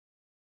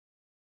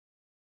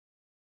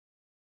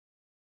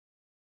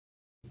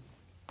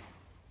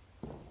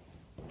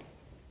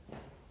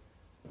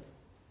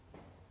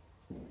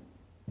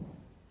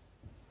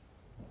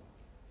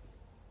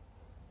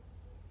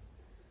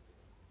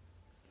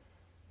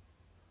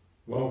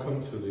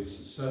Welcome to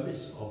this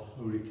service of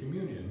Holy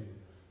Communion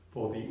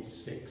for the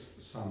 6th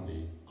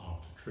Sunday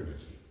after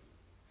Trinity.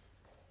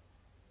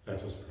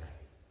 Let us pray.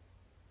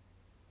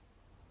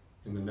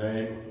 In the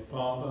name of the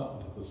Father,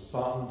 and of the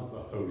Son, and of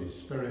the Holy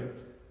Spirit.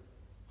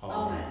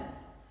 Amen.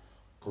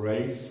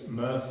 Grace,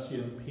 mercy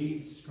and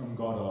peace from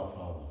God our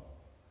Father,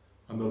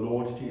 and the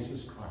Lord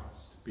Jesus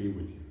Christ be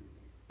with you.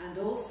 And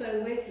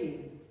also with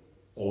you.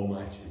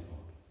 Almighty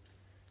God,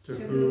 to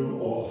whom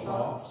all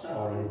hearts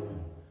are open,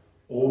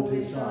 all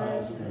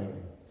desires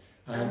known,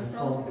 and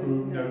from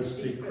whom no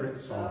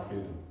secrets are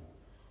hidden.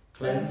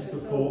 Cleanse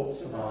the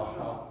thoughts of our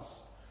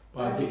hearts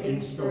by the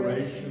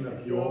inspiration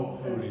of your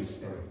Holy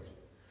Spirit,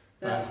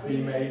 that we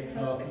may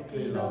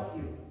perfectly love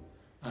you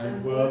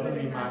and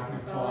worthily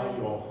magnify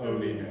your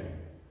holy name,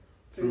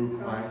 through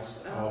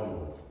Christ our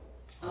Lord.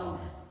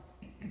 Amen.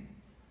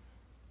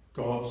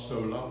 God so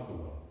loved the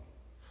world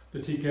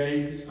that he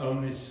gave his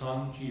only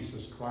Son,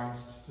 Jesus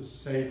Christ, to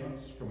save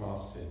us from our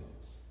sins,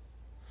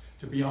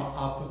 to be our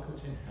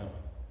advocate in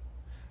heaven,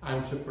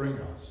 and to bring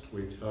us to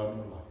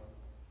eternal life.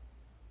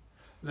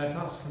 Let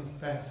us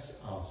confess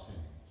our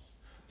sins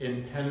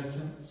in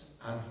penitence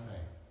and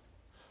faith,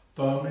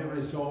 firmly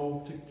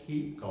resolved to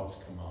keep God's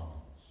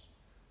commandments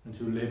and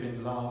to live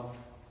in love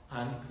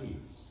and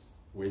peace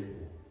with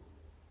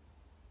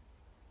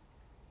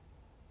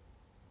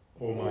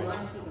all.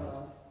 Almighty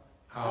God,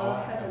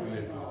 our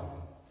Heavenly Father,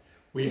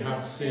 we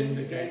have sinned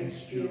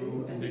against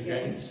you and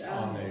against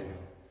our neighbour,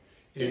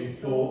 in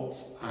thought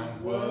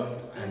and word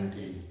and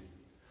deed,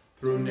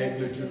 through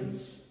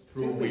negligence,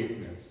 through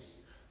weakness,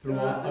 through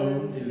our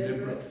own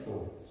deliberate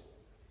fault.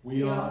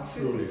 We are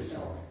truly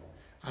sorry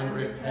and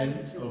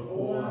repent of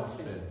all our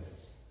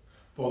sins.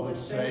 For the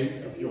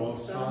sake of your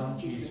Son,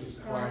 Jesus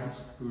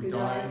Christ, who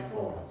died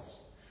for us,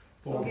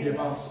 forgive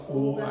us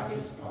all that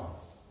is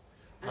past,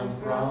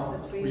 and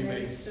grant that we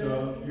may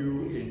serve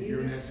you in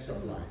newness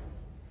of life,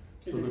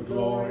 to the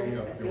glory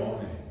of your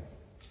name.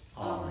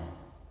 Amen.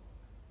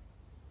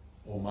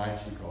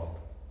 Almighty God,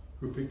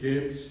 who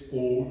forgives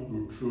all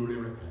who truly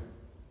repent,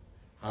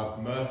 have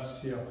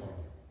mercy upon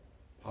you,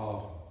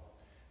 pardon,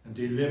 and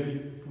deliver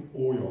you from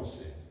all your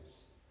sins,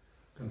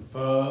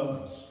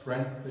 confirm and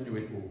strengthen you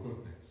in all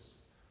goodness,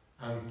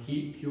 and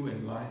keep you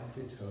in life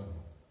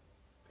eternal,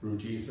 through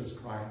Jesus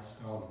Christ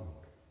our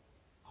Lord.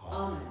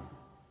 Amen.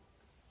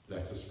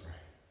 Let us pray.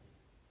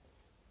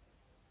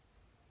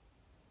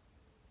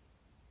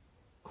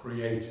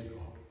 Creator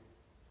God,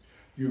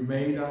 you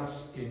made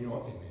us in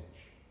your image.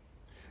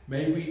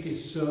 May we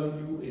discern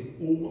you in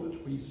all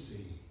that we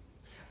see,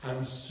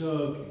 and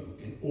serve you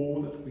in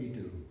all that we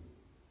do,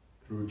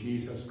 through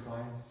Jesus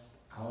Christ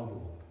our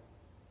Lord.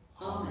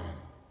 Amen.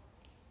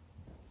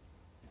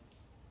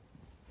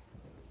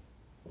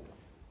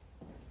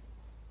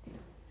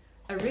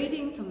 A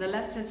reading from the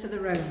letter to the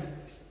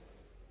Romans.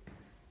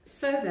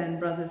 So then,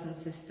 brothers and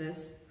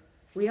sisters,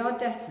 we are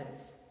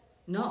debtors,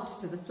 not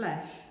to the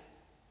flesh,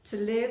 to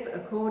live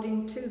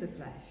according to the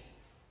flesh.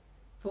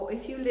 For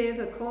if you live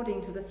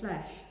according to the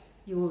flesh,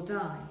 you will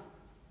die.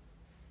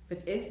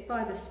 But if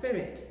by the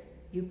Spirit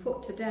you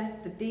put to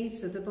death the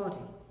deeds of the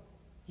body,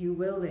 you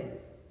will live.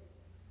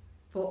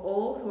 For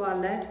all who are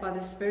led by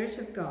the Spirit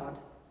of God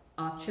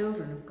are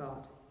children of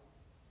God.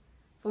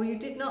 For you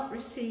did not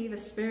receive a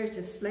spirit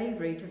of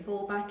slavery to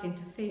fall back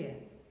into fear,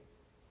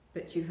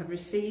 but you have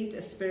received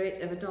a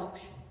spirit of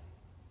adoption.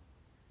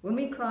 When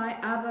we cry,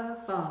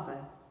 Abba, Father,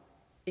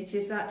 it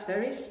is that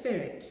very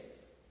Spirit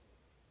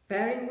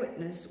bearing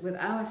witness with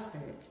our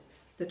spirit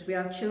that we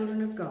are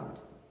children of God.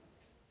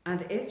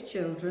 And if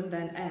children,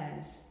 then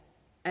heirs,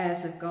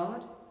 heirs of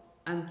God,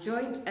 and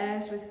joint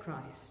heirs with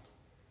Christ,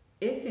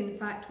 if in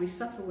fact we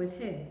suffer with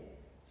him,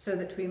 so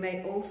that we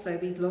may also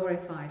be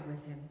glorified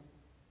with him.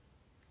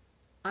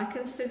 I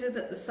consider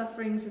that the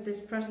sufferings of this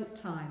present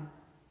time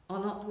are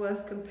not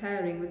worth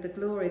comparing with the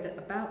glory that is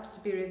about to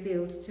be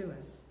revealed to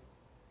us.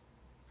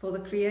 For the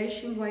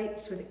creation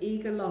waits with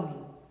eager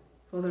longing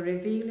for the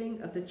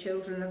revealing of the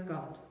children of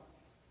God.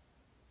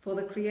 For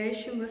the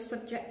creation was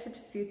subjected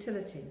to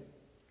futility,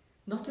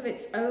 not of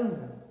its own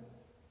will,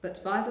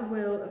 but by the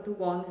will of the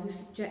one who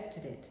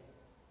subjected it,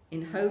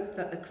 in hope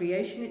that the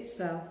creation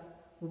itself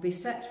will be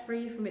set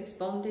free from its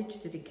bondage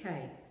to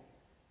decay,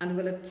 and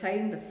will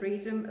obtain the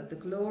freedom of the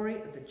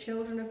glory of the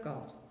children of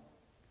God.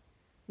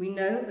 We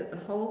know that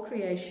the whole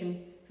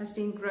creation has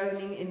been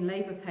groaning in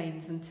labour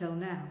pains until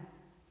now.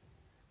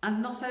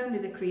 And not only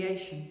the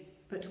creation,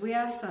 but we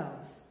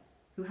ourselves,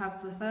 who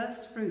have the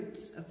first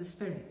fruits of the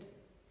Spirit,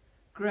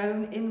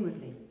 groan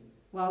inwardly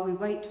while we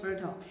wait for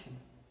adoption,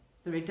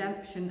 the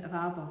redemption of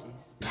our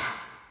bodies.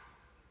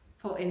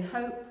 For in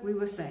hope we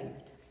were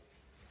saved.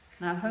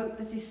 Now hope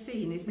that is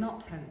seen is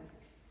not hope,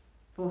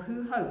 for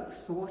who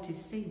hopes for what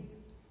is seen?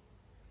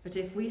 But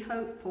if we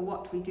hope for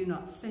what we do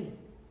not see,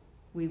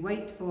 we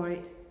wait for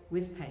it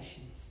with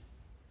patience.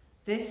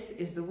 This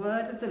is the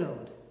word of the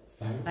Lord.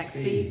 Thanks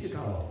be to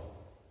God.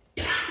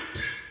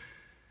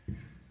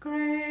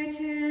 Great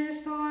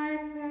is thy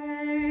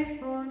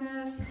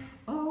faithfulness,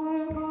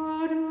 O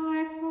God,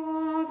 my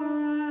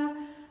Father.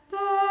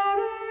 There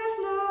is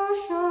no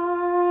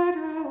shadow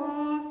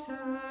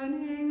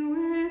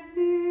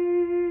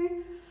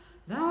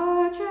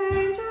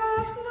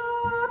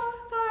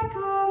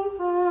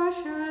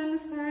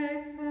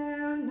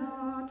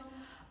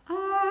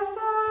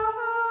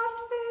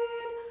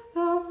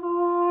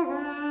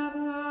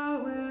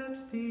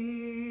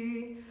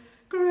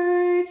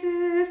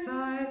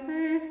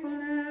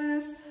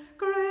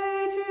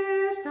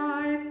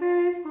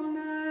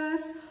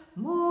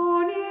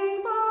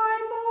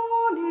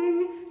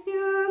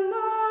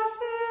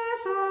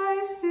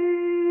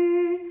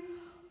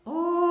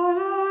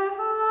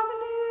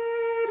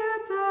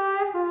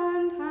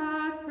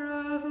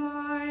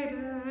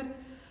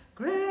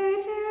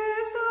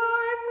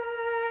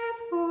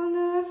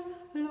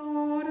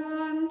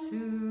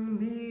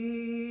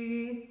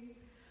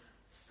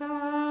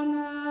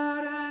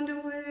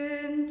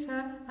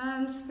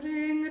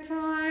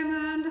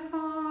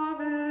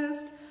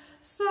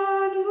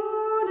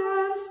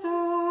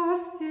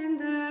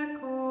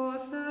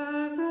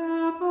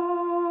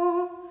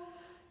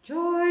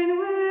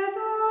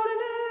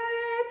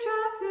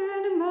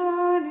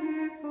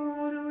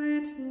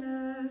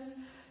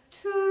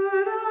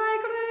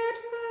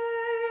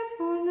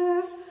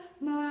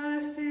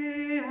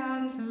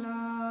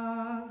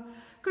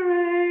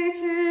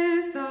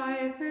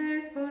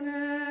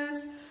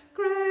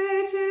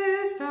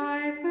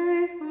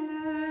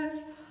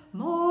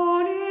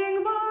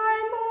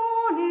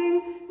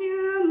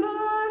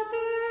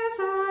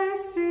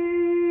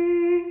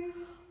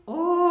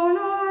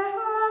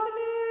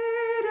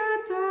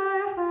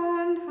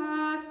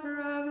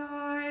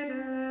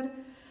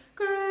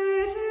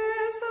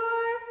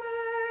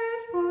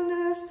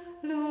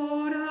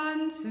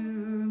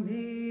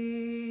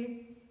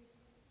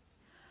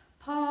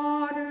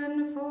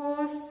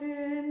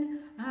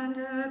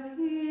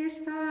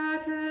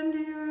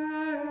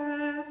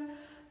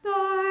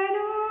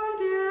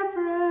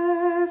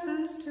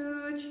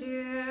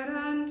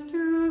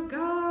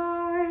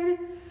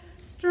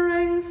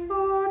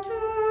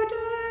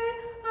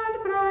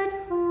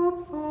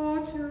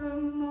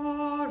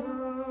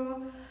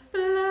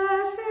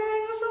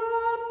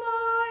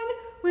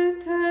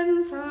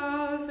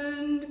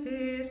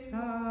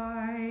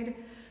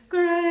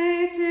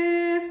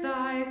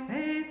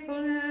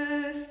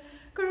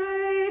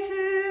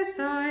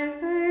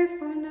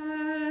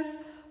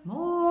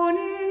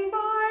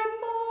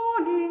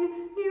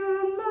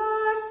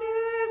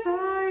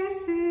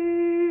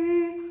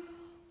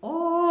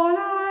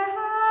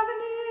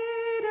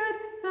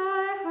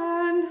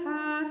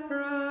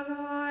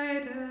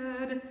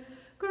said,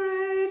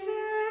 Great is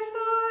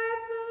thy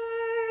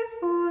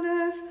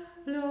faithfulness,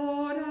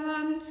 Lord,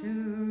 unto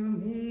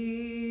me.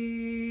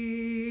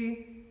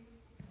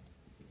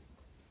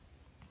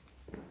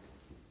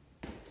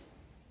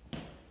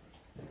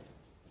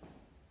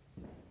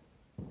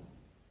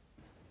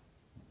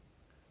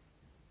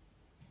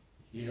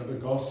 Hear the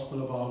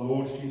gospel of our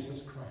Lord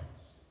Jesus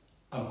Christ,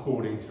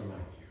 according to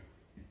Matthew.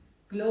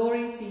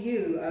 Glory to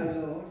you, O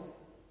Lord.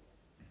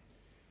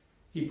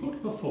 He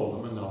put before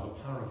them another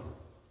parable.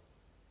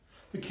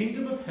 The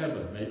kingdom of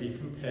heaven may be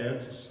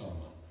compared to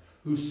someone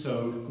who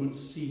sowed good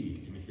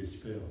seed in his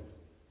field.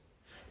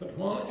 But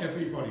while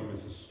everybody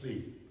was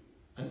asleep,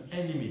 an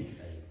enemy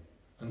came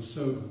and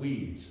sowed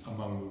weeds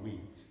among the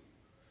wheat,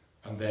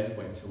 and then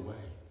went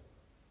away.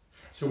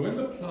 So when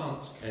the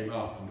plants came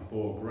up and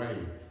bore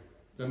grain,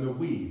 then the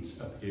weeds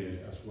appeared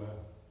as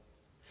well.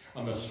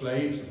 And the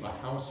slaves of the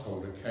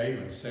householder came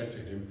and said to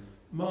him,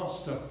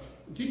 Master,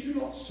 did you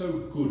not sow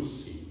good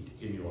seed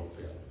in your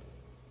field?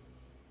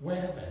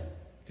 Where then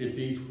did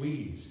these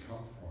weeds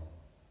come from?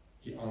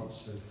 He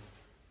answered,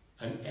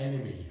 An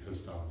enemy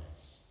has done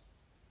this.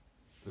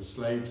 The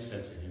slave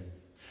said to him,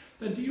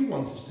 Then do you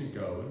want us to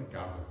go and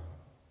gather them?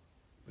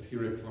 But he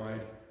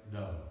replied,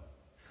 No,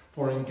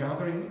 for in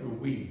gathering the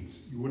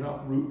weeds you would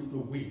uproot the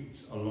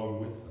wheat along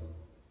with them.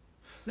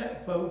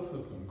 Let both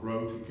of them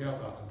grow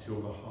together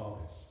until the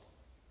harvest.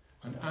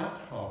 And at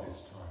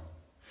harvest time,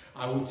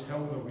 I will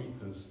tell the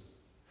reapers,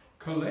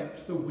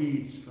 collect the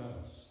weeds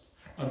first,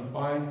 and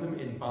bind them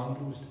in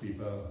bundles to be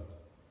burned,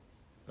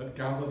 but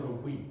gather the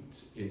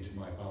wheat into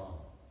my barn.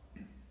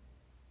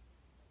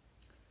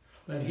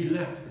 Then he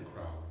left the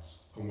crowds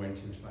and went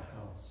into the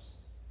house.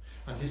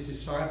 And his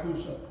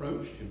disciples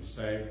approached him,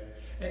 saying,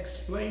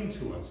 Explain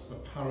to us the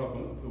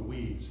parable of the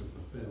weeds of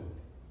the field.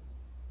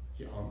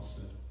 He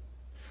answered,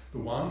 The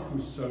one who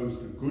sows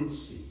the good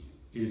seed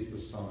is the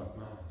Son of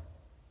Man.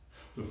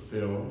 The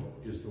field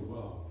is the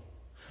world,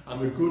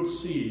 and the good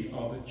seed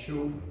are the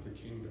children of the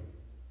kingdom.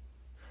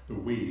 The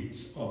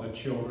weeds are the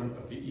children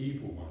of the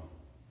evil one,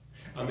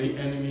 and the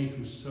enemy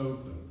who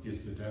sowed them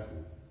is the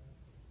devil.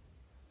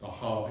 The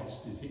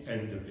harvest is the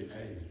end of the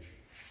age,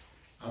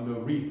 and the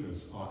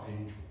reapers are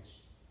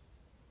angels.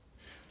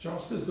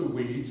 Just as the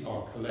weeds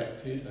are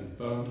collected and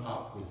burned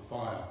up with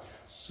fire,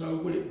 so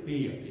will it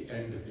be at the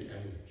end of the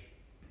age.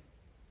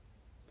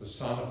 The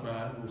Son of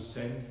Man will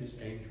send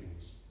his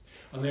angels,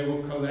 and they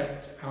will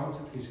collect out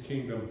of his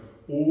kingdom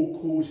all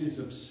causes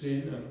of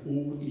sin and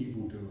all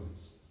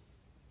evildoers.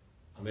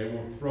 And they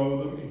will throw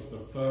them into the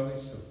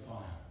furnace of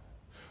fire,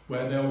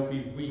 where there will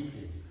be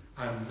weeping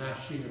and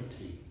gnashing of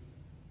teeth.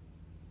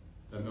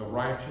 Then the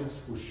righteous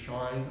will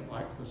shine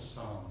like the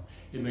sun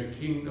in the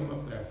kingdom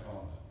of their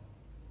Father.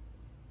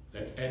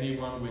 Let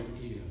anyone with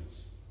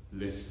ears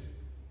listen.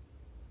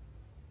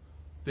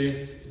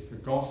 This is the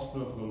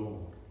gospel of the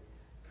Lord.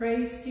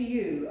 Praise to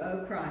you,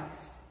 O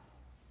Christ.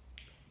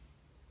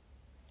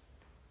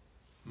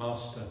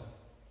 Master,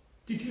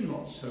 did you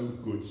not sow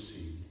good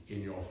seed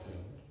in your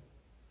field?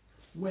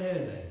 Where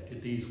then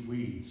did these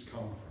weeds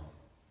come from?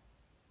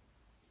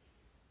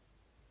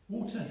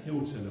 Walter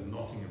Hilton of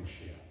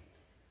Nottinghamshire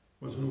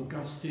was an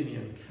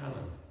Augustinian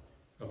canon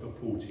of the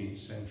 14th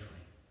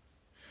century.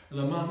 And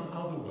among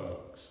other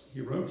works,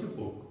 he wrote a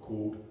book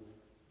called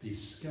The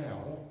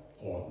Scale,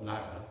 or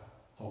Ladder,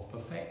 of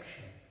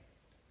Perfection.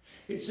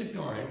 It's a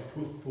guide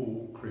to a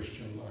full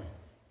Christian life: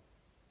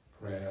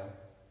 prayer,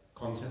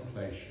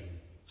 contemplation,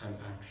 and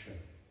action,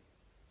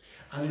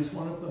 and is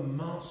one of the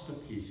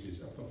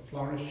masterpieces of the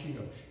flourishing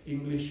of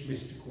English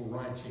mystical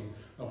writing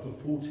of the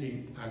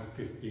 14th and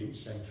 15th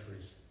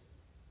centuries.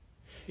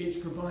 It's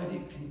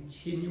provided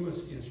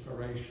continuous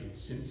inspiration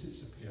since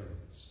its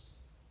appearance.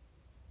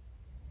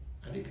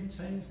 And it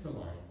contains the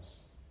lines,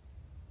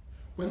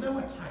 When thou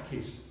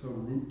attackest the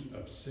root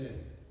of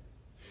sin,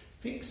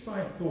 fix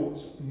thy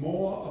thoughts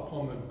more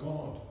upon the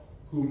God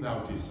whom thou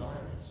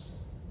desirest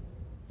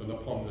than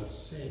upon the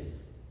sin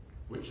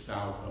which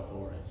thou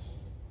abhorrest.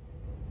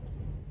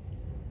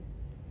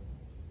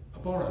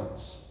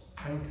 Abhorrence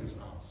anchors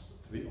us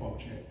to the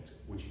object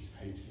which is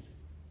hated,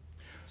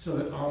 so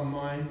that our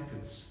mind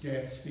can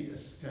scarcely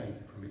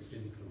escape from its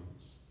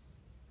influence.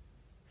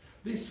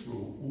 This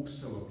rule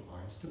also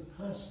applies to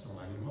personal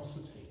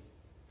animosity.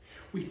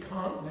 We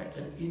can't let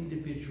an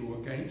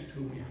individual against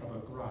whom we have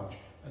a grudge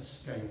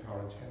escape our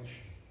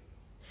attention.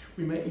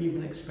 We may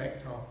even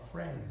expect our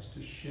friends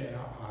to share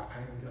our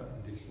anger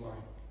and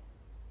dislike,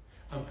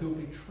 and feel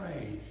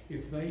betrayed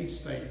if they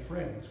stay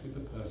friends with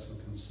the person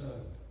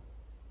concerned.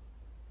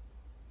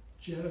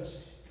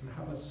 Jealousy can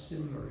have a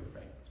similar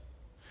effect.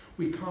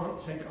 We can't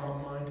take our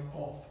mind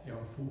off the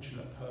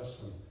unfortunate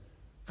person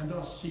and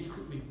are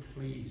secretly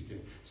pleased if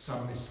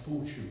some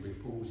misfortune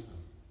befalls them.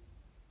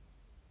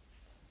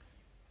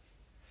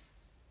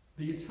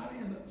 The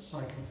Italian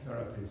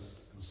psychotherapist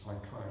and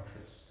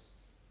psychiatrist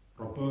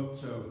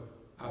Roberto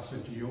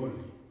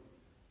Assagioli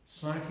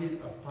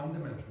cited a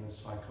fundamental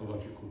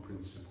psychological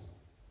principle.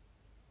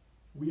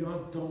 We are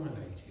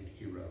dominated,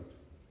 he wrote,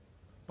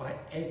 by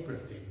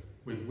everything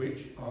with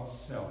which our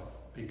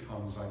self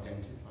becomes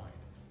identified.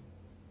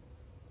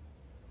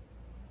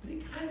 But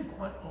it can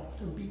quite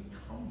often be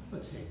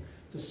comforting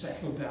to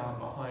settle down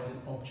behind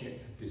an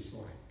object of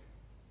dislike.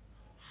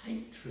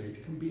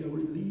 Hatred can be a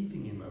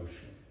relieving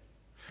emotion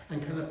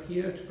and can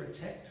appear to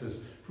protect us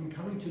from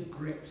coming to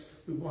grips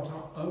with what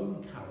our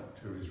own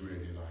character is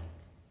really like.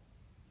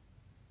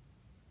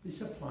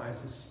 This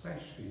applies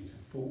especially to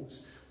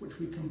faults which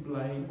we can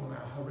blame on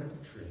our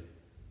hereditary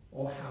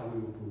or how we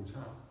were brought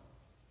up.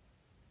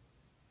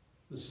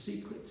 The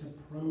secret to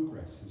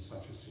progress in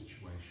such a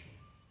situation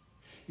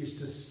is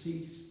to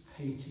cease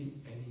hating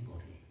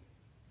anybody,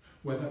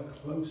 whether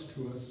close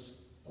to us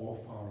or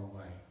far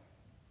away.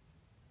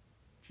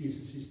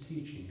 Jesus'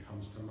 teaching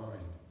comes to mind.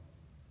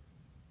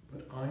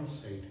 But I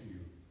say to you,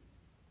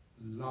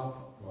 love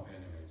your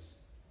enemies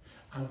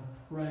and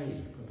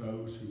pray for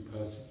those who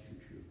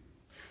persecute you,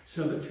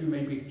 so that you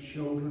may be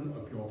children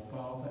of your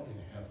Father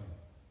in heaven.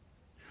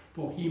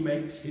 For he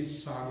makes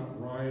his sun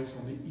rise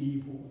on the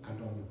evil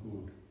and on the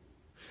good,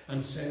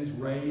 and sends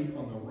rain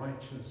on the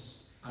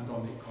righteous and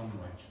on the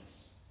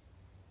unrighteous.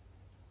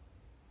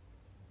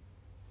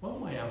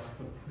 One way out of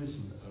the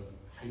prison of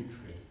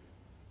hatred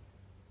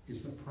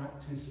is the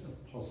practice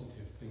of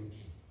positive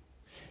thinking,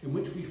 in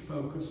which we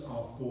focus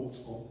our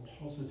thoughts on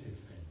positive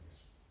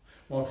things,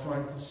 while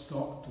trying to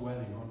stop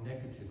dwelling on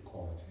negative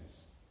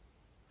qualities.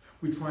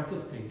 We try to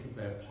think of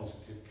their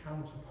positive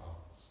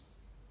counterparts.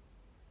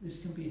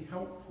 This can be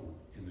helpful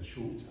in the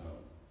short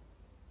term,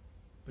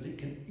 but it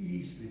can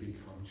easily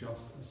become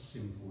just a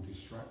simple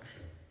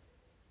distraction.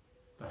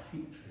 The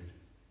hatred,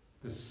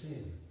 the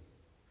sin,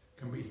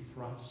 can be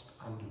thrust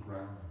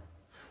underground,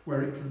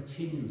 where it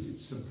continues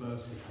its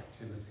subversive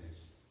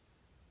activities.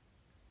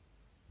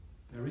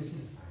 There is,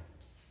 in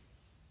fact,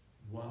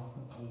 one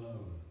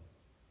alone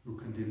who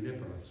can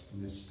deliver us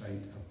from this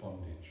state of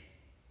bondage,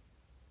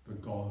 the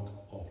God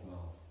of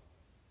love.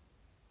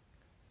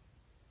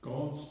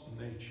 God's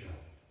nature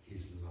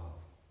is love,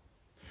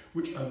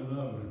 which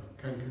alone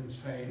can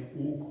contain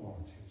all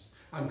qualities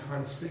and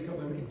transfigure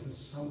them into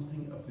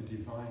something of the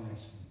divine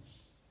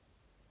essence.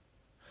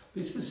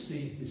 This was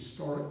seen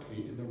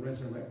historically in the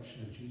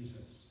resurrection of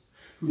Jesus,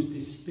 whose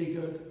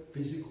disfigured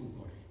physical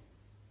body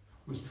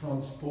was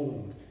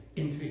transformed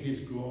into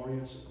his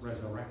glorious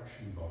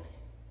resurrection body.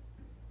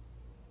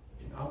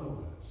 In other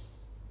words,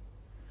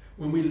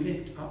 when we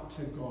lift up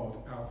to God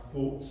our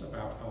thoughts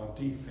about our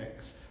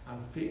defects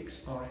and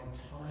fix our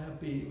entire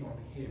being on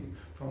him,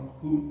 from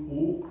whom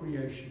all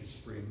creation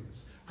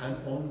springs and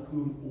on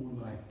whom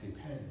all life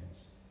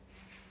depends,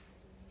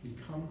 we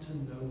come to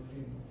know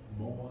him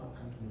more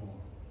and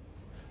more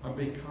and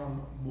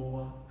become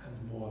more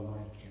and more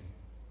like him.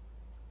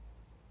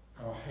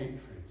 Our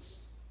hatreds,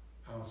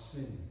 our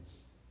sins,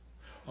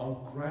 are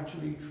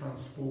gradually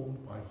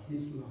transformed by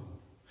his love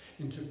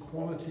into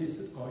qualities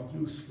that are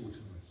useful to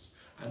us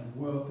and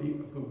worthy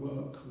of the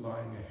work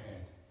lying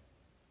ahead.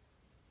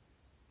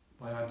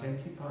 By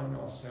identifying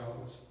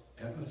ourselves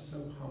ever so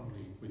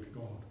humbly with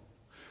God,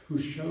 who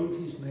showed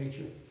his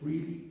nature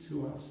freely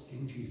to us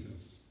in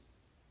Jesus,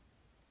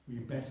 we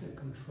better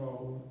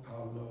control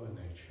our lower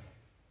nature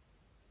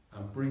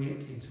and bring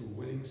it into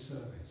willing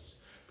service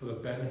for the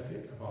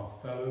benefit of our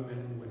fellow men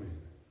and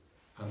women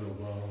and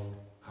the world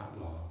at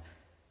large.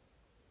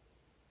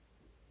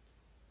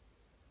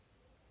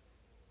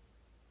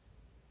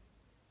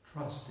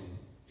 Trusting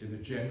in the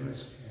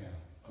generous care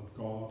of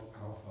God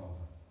our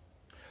Father,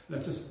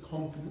 let us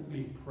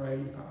confidently pray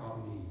for our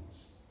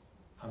needs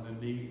and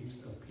the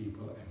needs of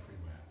people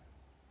everywhere.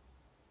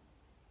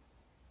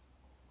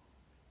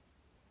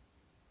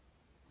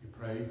 We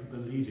pray for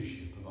the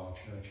leadership of our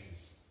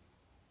churches,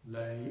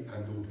 lay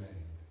and ordained,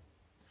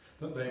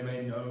 that they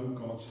may know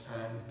God's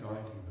hand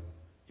guiding them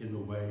in the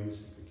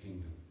ways of the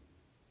kingdom.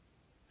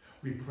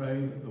 We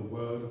pray that the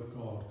word of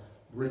God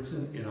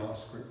written in our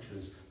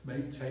scriptures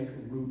may take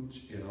root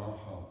in our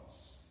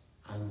hearts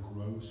and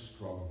grow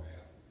strong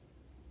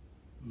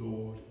there.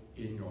 Lord,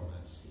 in your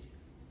mercy,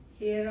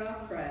 hear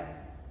our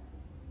prayer.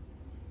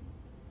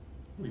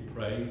 We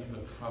pray for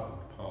the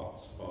troubled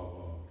parts of our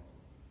world.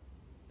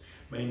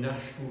 May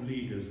national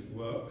leaders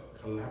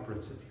work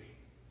collaboratively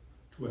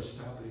to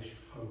establish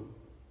hope,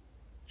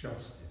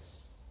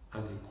 justice,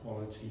 and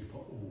equality for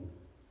all,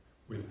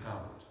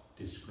 without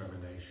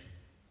discrimination.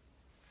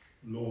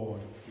 Lord,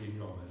 in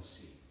your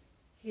mercy,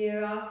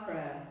 hear our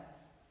prayer.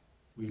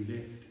 We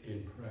lift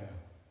in prayer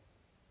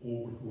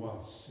all who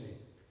are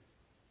sick,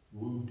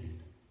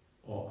 wounded,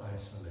 or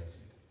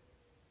isolated.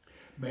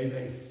 May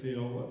they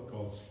feel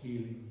God's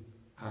healing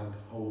and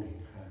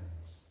holding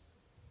hands.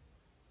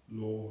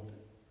 Lord,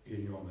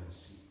 in your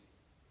mercy,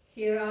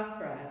 hear our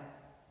prayer.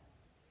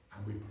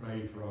 And we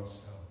pray for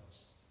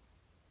ourselves,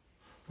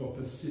 for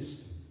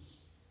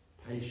persistence,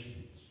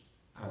 patience,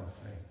 and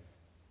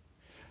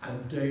faith,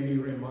 and daily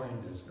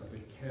reminders of the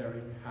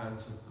caring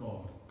hands of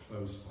God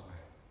close by.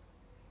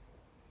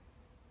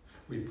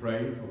 We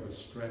pray for the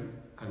strength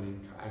and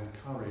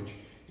courage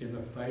in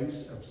the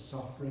face of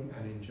suffering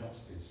and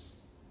injustice,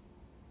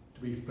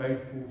 to be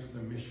faithful to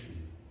the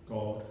mission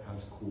God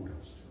has called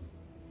us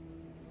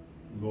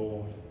to.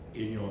 Lord,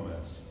 in your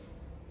mercy,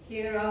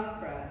 hear our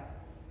prayer.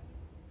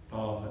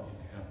 Father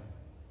in heaven,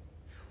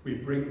 we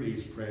bring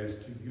these prayers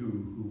to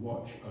you who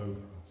watch over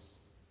us.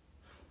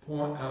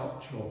 Pour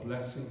out your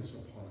blessings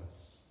upon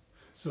us,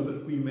 so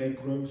that we may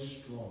grow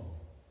strong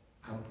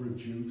and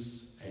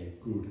produce a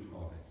good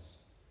harvest.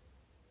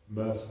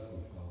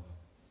 Merciful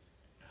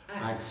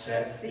Father,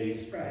 accept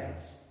these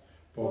prayers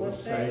for the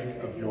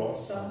sake of your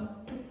Son,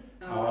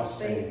 our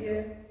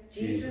Saviour,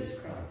 Jesus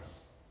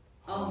Christ.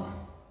 Amen.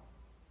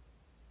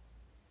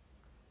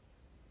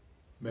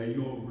 May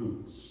your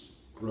roots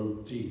grow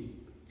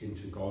deep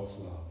into God's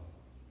love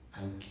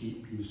and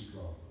keep you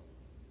strong.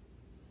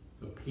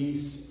 The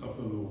peace of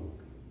the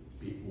Lord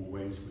be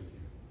always with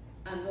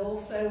you. And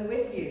also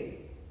with you.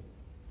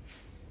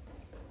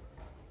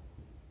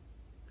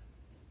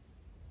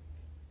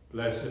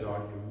 Blessed are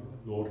you,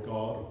 Lord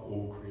God of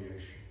all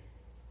creation.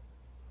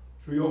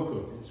 Through your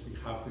goodness we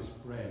have this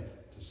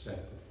bread to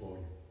set before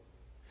you,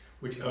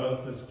 which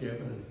earth has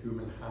given and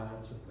human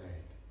hands have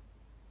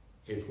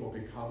made. It will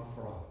become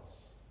for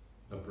us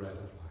the bread of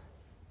life.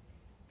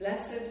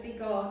 Blessed be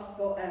God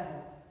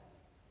forever.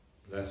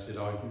 Blessed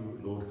are you,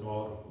 Lord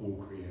God of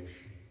all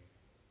creation.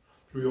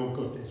 Through your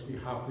goodness we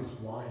have this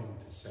wine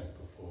to set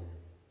before you,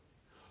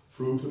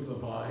 fruit of the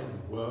vine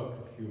and work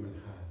of human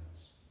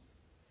hands.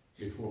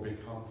 It will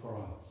become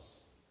for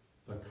us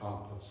the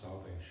cup of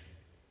salvation.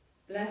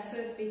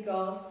 Blessed be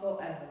God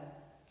forever.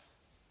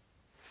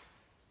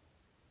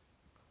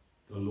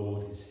 The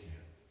Lord is here.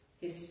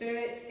 His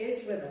Spirit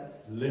is with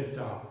us. Lift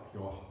up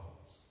your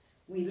hearts.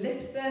 We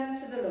lift them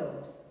to the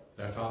Lord.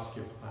 Let us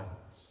give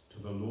thanks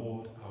to the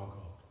Lord our God.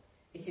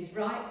 It is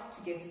right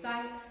to give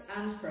thanks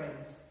and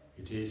praise.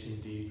 It is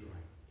indeed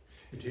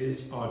right. It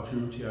is our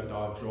duty and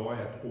our joy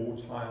at all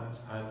times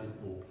and in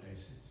all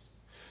places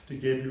to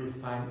give you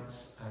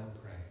thanks and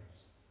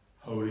praise.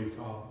 Holy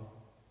Father,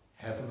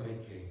 Heavenly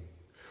King,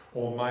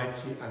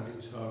 Almighty and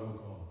eternal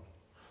God,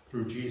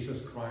 through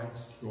Jesus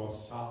Christ, your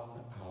Son,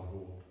 our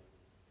Lord.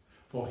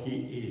 For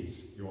he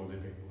is your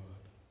living word.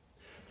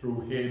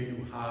 Through him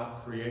you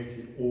have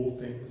created all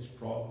things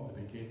from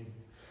the beginning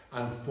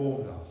and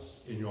formed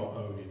us in your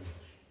own image.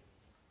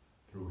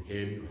 Through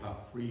him you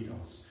have freed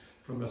us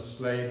from the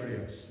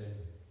slavery of sin,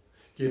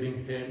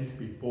 giving him to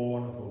be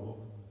born of a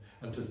woman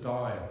and to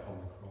die upon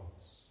the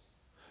cross.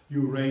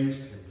 You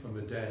raised him from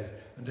the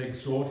dead and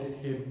exalted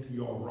him to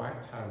your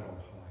right hand on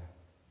high.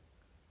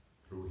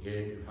 Through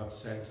him you have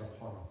sent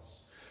upon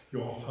us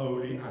your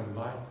holy and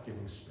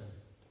life-giving Spirit,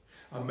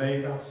 and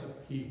made us a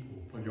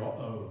people for your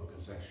own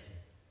possession.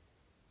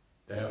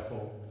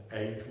 Therefore, with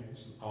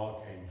angels and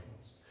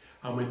archangels,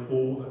 and with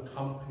all the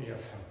company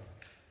of heaven,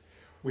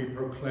 we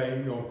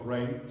proclaim your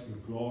great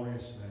and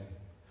glorious name,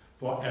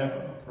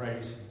 forever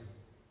praising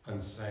you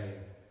and saying,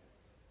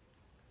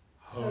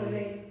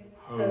 Holy,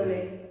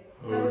 holy,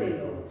 holy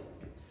Lord,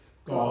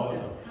 God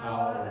of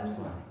power and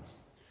might,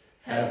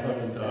 heaven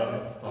and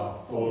earth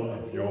are full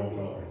of your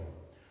glory.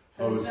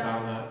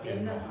 Hosanna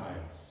in the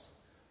highest.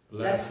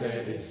 Blessed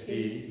is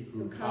he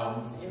who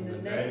comes in the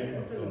name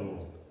of the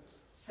Lord.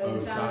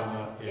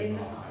 Hosanna in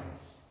the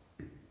highest.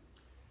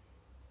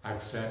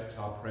 Accept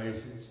our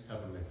praises,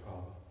 Heavenly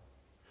Father,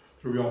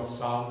 through your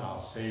Son, our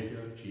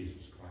Saviour,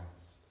 Jesus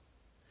Christ.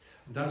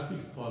 And as we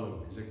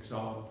follow his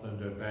example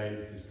and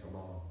obey his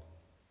command,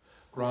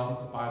 grant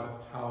that by the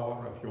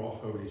power of your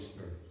Holy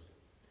Spirit,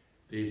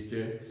 these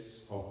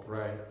gifts of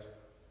bread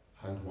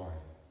and wine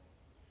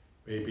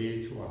may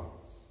be to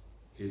us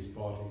his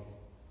body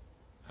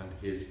and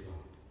his blood,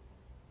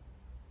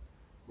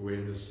 who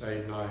in the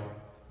same night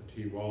that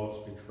he was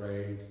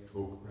betrayed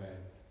took bread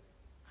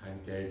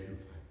and gave you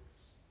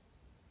thanks.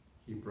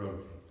 He broke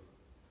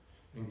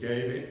it and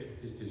gave it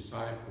to his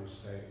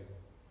disciples, saying,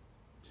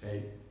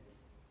 Take,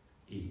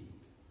 eat.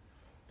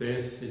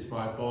 This is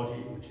my body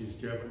which is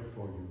given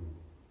for you.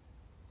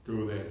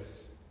 Do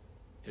this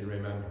in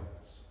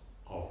remembrance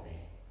of me.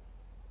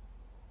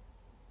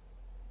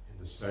 In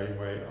the same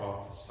way,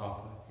 after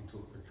supper, he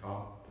took the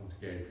cup and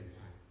gave you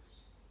thanks.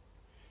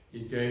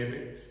 He gave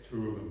it to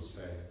them,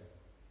 saying,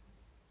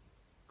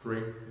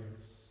 Drink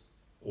this,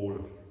 all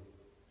of you.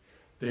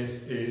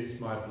 This is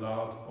my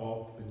blood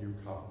of the new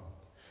covenant,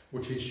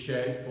 which is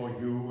shed for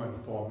you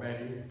and for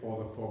many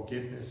for the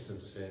forgiveness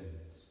of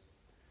sins.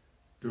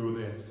 Do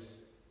this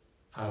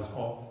as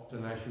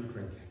often as you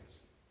drink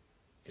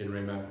it in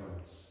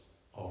remembrance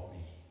of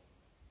me.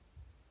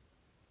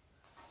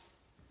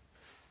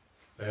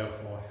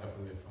 Therefore,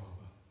 Heavenly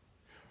Father,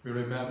 we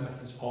remember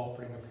his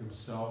offering of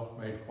himself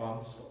made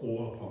once for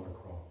all upon the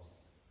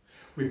cross.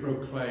 We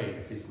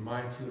proclaim his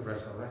mighty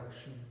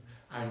resurrection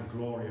and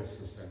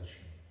glorious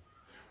ascension.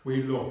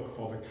 We look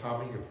for the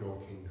coming of your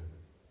kingdom,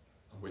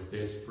 and with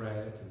this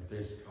bread and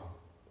this cup,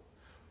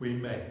 we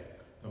make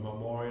the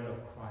memorial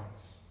of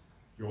Christ,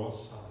 your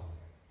Son,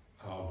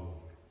 our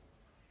Lord.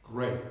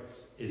 Great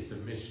is the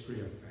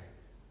mystery of faith.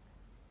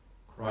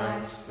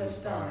 Christ has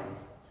died.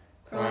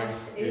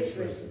 Christ is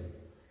risen.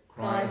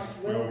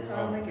 Christ will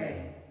come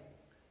again.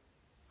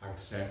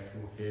 Accept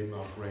through him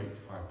our great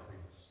high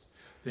priest,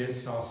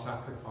 this our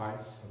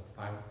sacrifice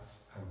of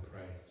thanks and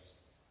praise.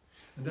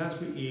 And as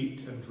we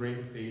eat and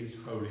drink these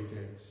holy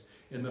gifts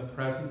in the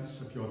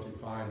presence of your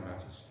divine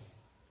majesty.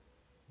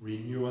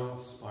 Renew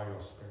us by your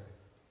Spirit.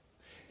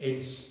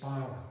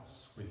 Inspire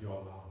us with your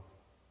love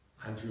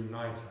and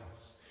unite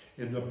us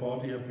in the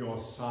body of your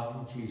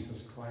Son,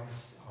 Jesus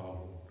Christ, our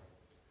Lord,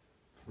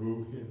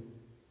 through him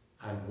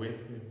and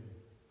with him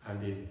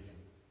and in him,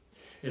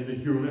 in the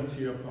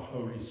unity of the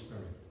Holy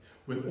Spirit,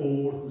 with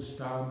all who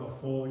stand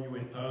before you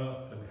in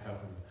earth and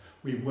heaven.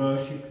 We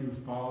worship you,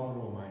 Father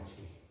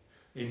Almighty,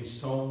 in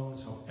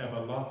songs of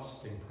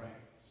everlasting praise.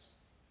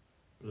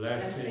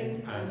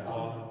 Blessing and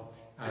honour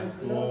and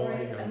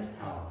glory and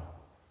power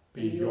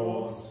be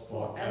yours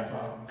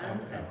forever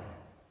and ever.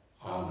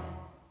 Amen.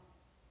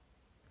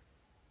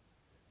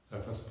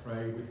 Let us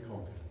pray with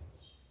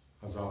confidence,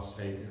 as our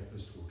Saviour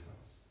has taught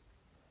us.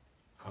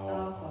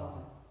 Our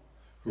Father,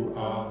 who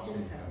art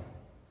in heaven,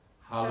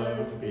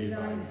 hallowed be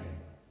thy name.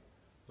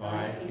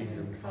 Thy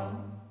kingdom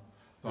come,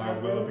 thy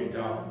will be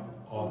done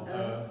on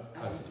earth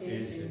as it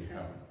is in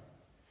heaven.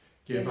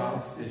 Give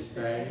us this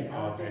day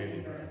our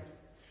daily bread,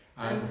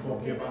 and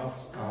forgive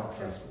us our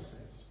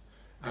trespasses,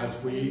 as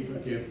we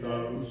forgive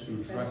those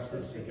who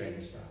trespass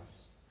against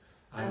us.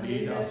 And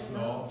lead us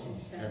not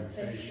into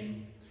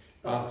temptation,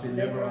 but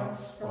deliver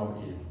us from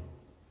evil.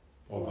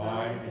 For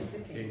thine is the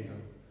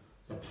kingdom,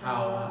 the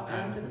power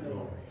and the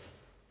glory,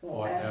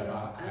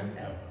 forever and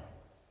ever.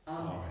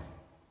 Amen.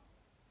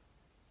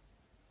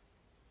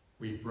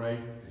 We break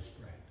this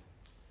bread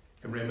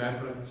in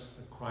remembrance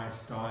that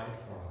Christ died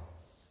for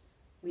us.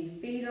 We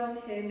feed on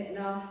him in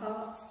our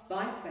hearts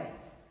by faith,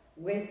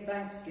 with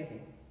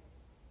thanksgiving.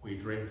 We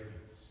drink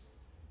this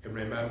in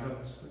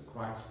remembrance that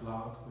Christ's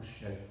blood was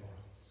shed for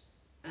us.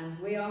 And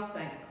we are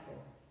thankful.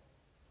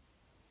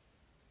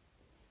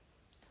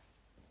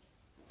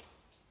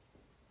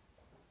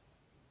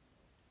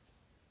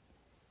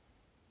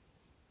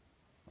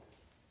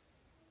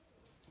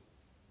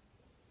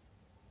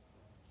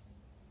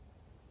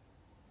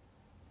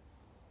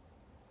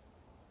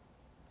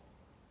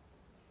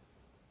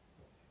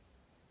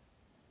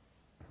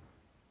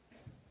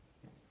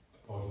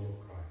 Body of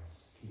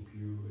Christ, keep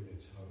you in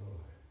eternal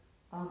life.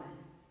 Amen.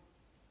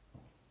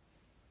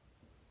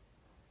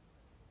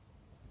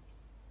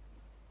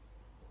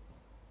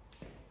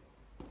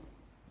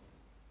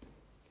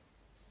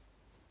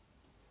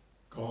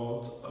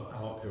 God of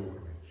our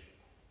pilgrimage,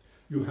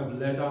 you have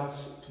led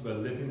us to the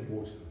living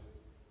water.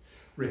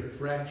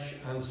 Refresh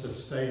and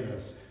sustain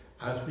us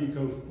as we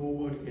go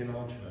forward in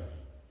our journey.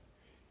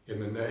 In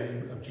the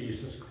name of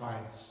Jesus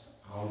Christ,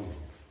 our Lord.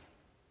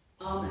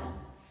 Amen.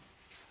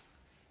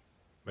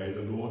 May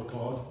the Lord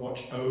God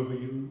watch over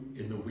you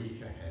in the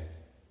week ahead,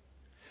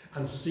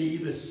 and see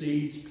the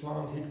seeds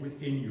planted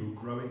within you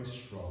growing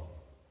strong,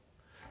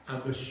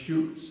 and the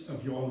shoots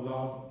of your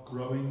love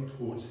growing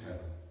towards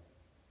heaven.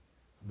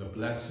 And the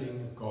blessing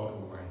of God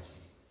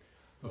Almighty,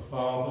 the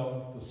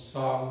Father, the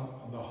Son,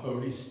 and the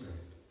Holy Spirit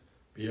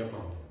be among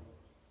you,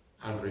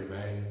 and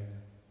remain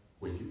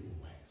with you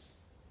always.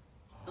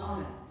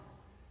 Amen.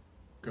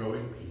 Go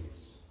in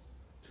peace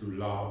to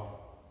love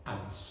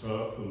and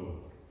serve the Lord.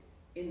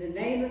 In the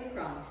name of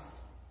Christ.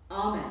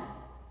 Amen.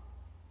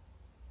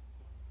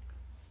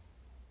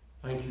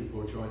 Thank you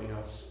for joining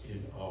us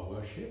in our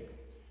worship.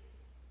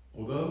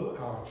 Although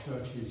our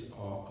churches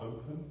are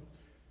open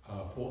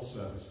for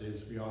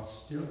services, we are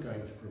still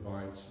going to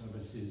provide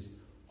services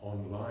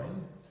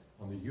online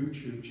on the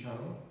YouTube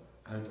channel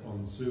and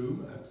on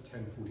Zoom at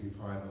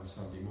 10:45 on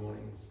Sunday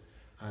mornings,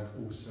 and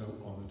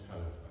also on the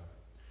telephone.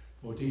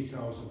 For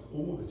details of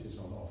all that is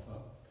on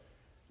offer,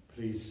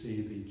 please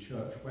see the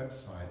church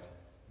website,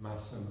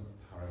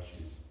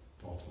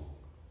 massomparishes.org.